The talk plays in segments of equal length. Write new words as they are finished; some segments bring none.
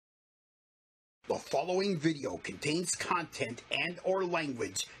The following video contains content and/or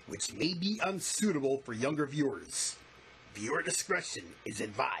language which may be unsuitable for younger viewers. Viewer discretion is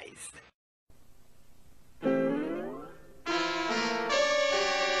advised.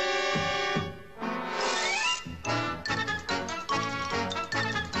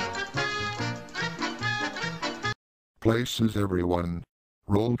 Places everyone.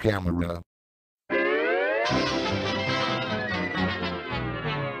 Roll camera.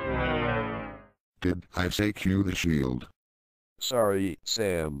 Did I say cue the shield? Sorry,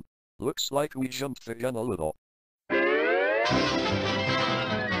 Sam. Looks like we jumped the gun a little.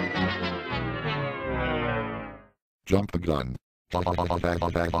 Jump the gun. Raffle.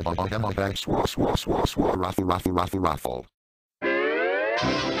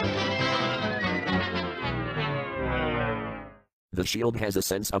 The shield has a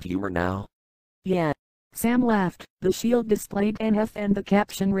sense of humor now. Yeah. Sam laughed. The shield displayed NF and the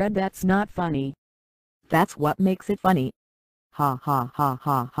caption read, "That's not funny." That's what makes it funny. Ha ha ha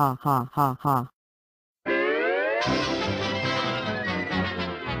ha ha ha ha ha.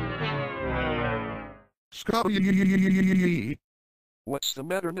 Scotty. What's the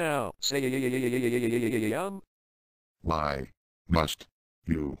matter now, Sam? Why must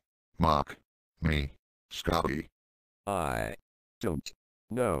you mock me, Scotty? I don't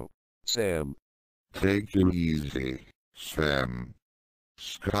know, Sam. Take it easy, Sam.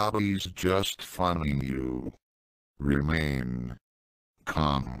 Scotty's just funning you. Remain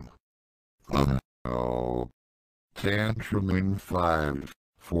calm. Oh. Tantrum in 5,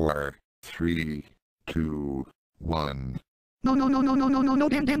 4, 3, 2, 1. No,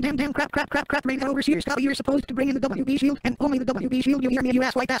 damn, crap, bring that over here, Scotty, you're supposed to bring in the WB shield, and only the WB shield, you hear me, you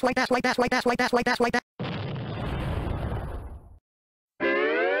ass like that.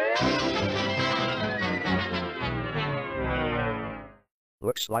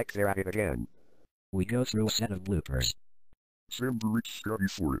 Looks like they're at it again. We go through a set of bloopers. Sam berates Scotty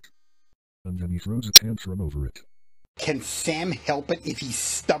for it. And then he throws a tantrum over it. Can Sam help it if he's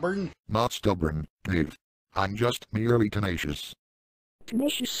stubborn? Not stubborn, Dave. I'm just merely tenacious.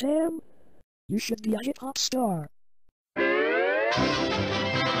 Tenacious, Sam? You should be a hip-hop star.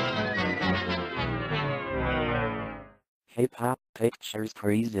 Hip Hop Pictures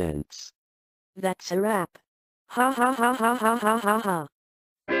presents. That's a wrap. Ha ha ha ha ha ha ha ha.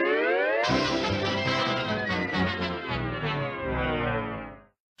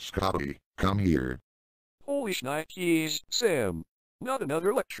 Scotty, come here. Holy shnikes, Sam. Not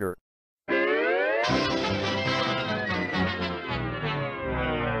another lecture.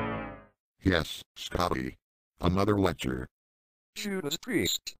 Yes, Scotty. Another lecture. Judas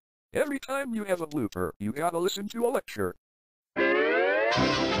Priest. Every time you have a blooper, you gotta listen to a lecture.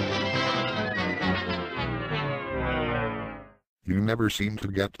 You never seem to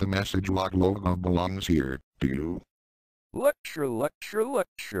get the message what logo belongs here, do you? Lecture.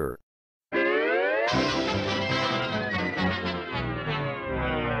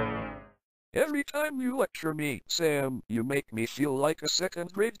 Every time you lecture me, Sam, you make me feel like a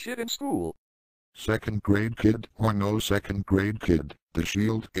second-grade kid in school. Second grade kid or no second grade kid, the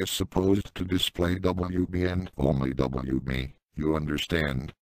shield is supposed to display WB and only WB, you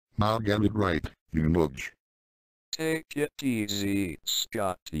understand? Now get it right, you nudge. Take it easy,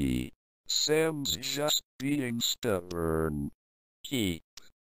 Scotty. Sam's just being stubborn. Keep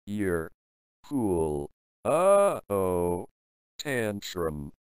your cool. Uh-oh.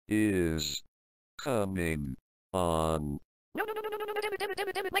 Tantrum is coming on. No,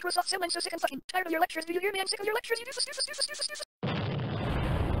 damn it, Microsoft, Sam, I'm so sick and fucking tired of your lectures, do you hear me? I'm sick of your lectures, you useless.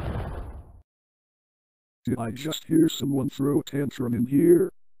 Did I just hear someone throw a tantrum in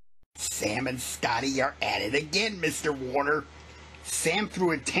here? Sam and Scotty are at it again, Mr. Warner. Sam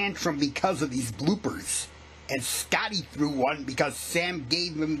threw a tantrum because of these bloopers, and Scotty threw one because Sam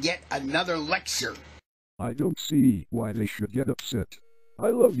gave him yet another lecture. I don't see why they should get upset. I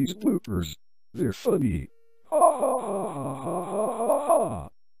love these bloopers. They're funny. Ha ha ha ha ha ha.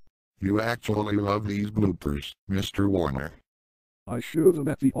 You actually love these bloopers, Mr. Warner. I show them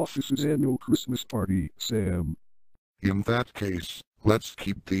at the office's annual Christmas party, Sam. In that case, let's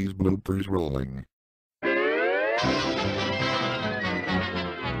keep these bloopers rolling.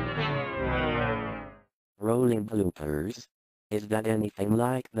 Rolling bloopers? Is that anything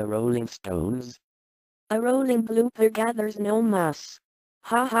like the Rolling Stones? A rolling blooper gathers no mass.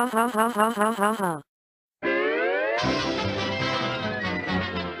 Ha ha ha ha ha ha ha ha.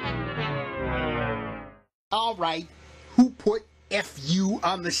 All right, who put FU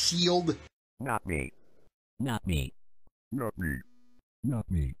on the shield? Not me. Not me.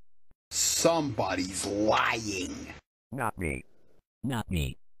 Somebody's lying. Not me. Not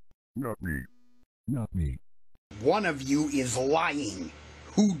me. Not me. One of you is lying.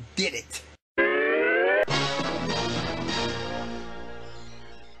 Who did it?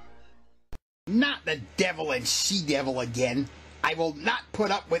 Not the devil and she-devil again. I will not put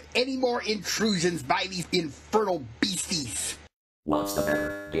up with any more intrusions by these infernal beasties. What's the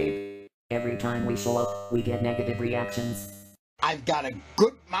matter, Gabe? Every time we show up, we get negative reactions. I've got a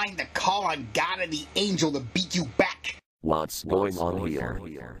good mind to call on God and the angel to beat you back. What's going on here?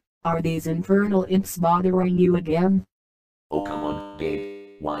 Are these infernal imps bothering you again? Oh come on,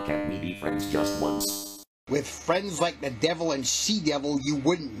 Gabe. Why can't we be friends just once? With friends like the devil and she-devil, you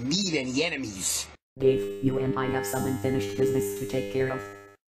wouldn't need any enemies. Dave, you and I have some unfinished business to take care of.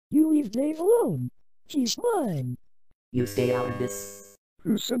 You leave Dave alone. He's mine. You stay out of this.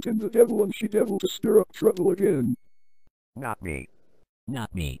 Who sent in the devil and she-devil to stir up trouble again? Not me.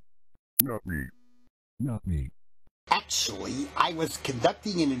 Not me. Not me. Not me. Actually, I was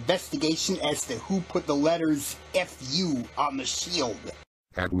conducting an investigation as to who put the letters FU on the shield.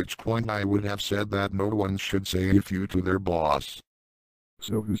 At which point I would have said that no one should say "if you" to their boss.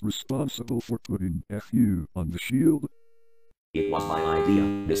 So who's responsible for putting FU on the shield? It was my idea,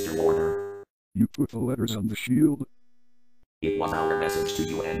 Mr. Warner. You put the letters on the shield? It was our message to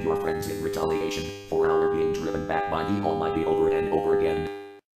you and your friends in retaliation for our being driven back by the Almighty over and over again.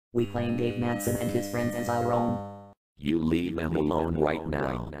 We claim Dave Madsen and his friends as our own. You leave them alone right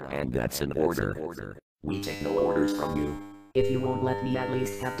now, and that's an order. We take no orders from you. If you won't let me at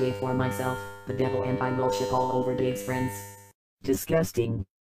least have Dave for myself, the devil and I will shit all over Dave's friends. Disgusting.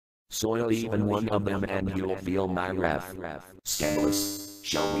 Soil even one of them and you'll feel my wrath. Scandalous.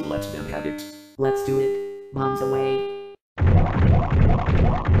 Shall we let them have it? Let's do it. Bombs away.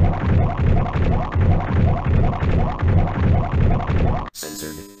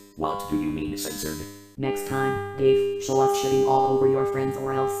 Censored? What do you mean censored? Next time, Dave, show us shitting all over your friends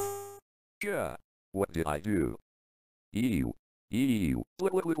or else. Yeah. What did I do? Ew. Ew.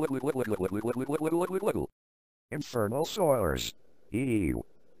 Infernal soilers. Ew.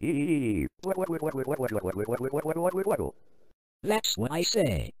 Ew. That's what I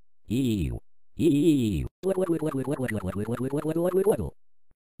say. Ew. Ew.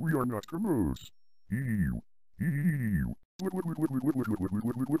 We are not criminals. Ew. Ew.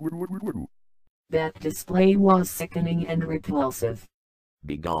 That display was sickening and repulsive.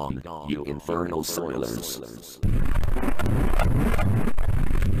 Begone, you infernal soilers.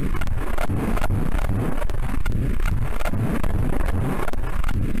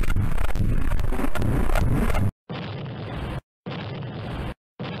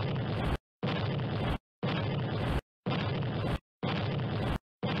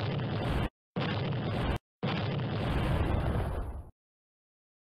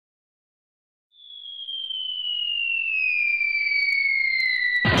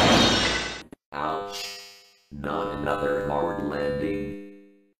 Ouch. Not another hard landing.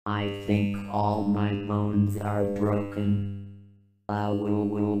 I think all my bones are broken.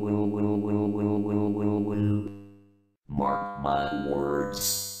 Mark my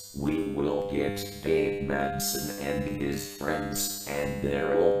words. We will get Dave Madsen and his friends, and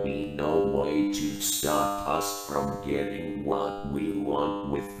there'll be no way to stop us from getting what we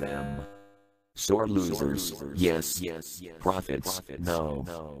want with them. Sore losers, yes. Profits,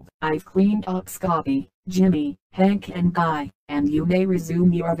 no. I've cleaned up Scotty, Jimmy, Hank and Guy, and you may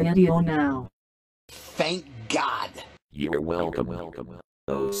resume your video now. Thank God. You're welcome.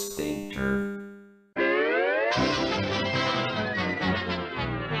 Oh, stinker.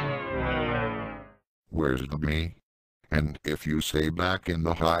 Where's the me? And if you say "back in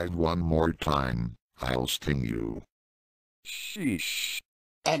the hive" one more time, I'll sting you. Sheesh.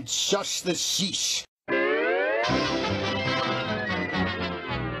 And shush the sheesh.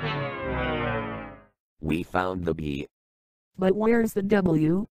 We found the bee. But where's the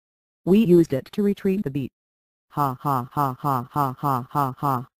W? We used it to retrieve the beat. Ha ha ha ha ha ha ha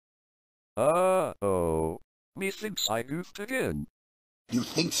ha. Uh-oh. Methinks I goofed again. You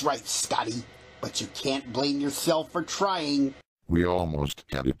think's right, Scotty, but you can't blame yourself for trying. We almost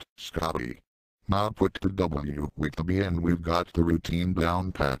had it, Scotty. Now put the W with the B and we've got the routine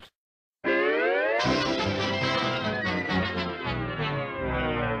down pat.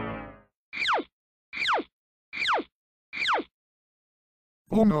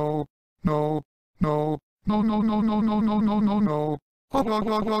 Oh no, no, no, no, no, no, no, no, no, no, no, no.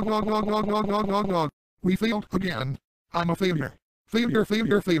 We failed again. I'm a failure. Failure.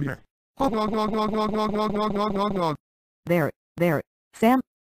 There, Sam.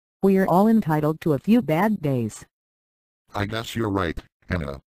 We're all entitled to a few bad days. I guess you're right,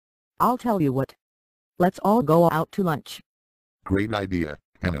 Hannah. I'll tell you what. Let's all go out to lunch. Great idea,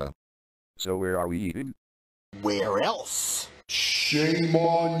 Hannah. So where are we eating? Where else? Shame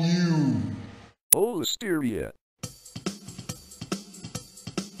on you. Oh, Listeria.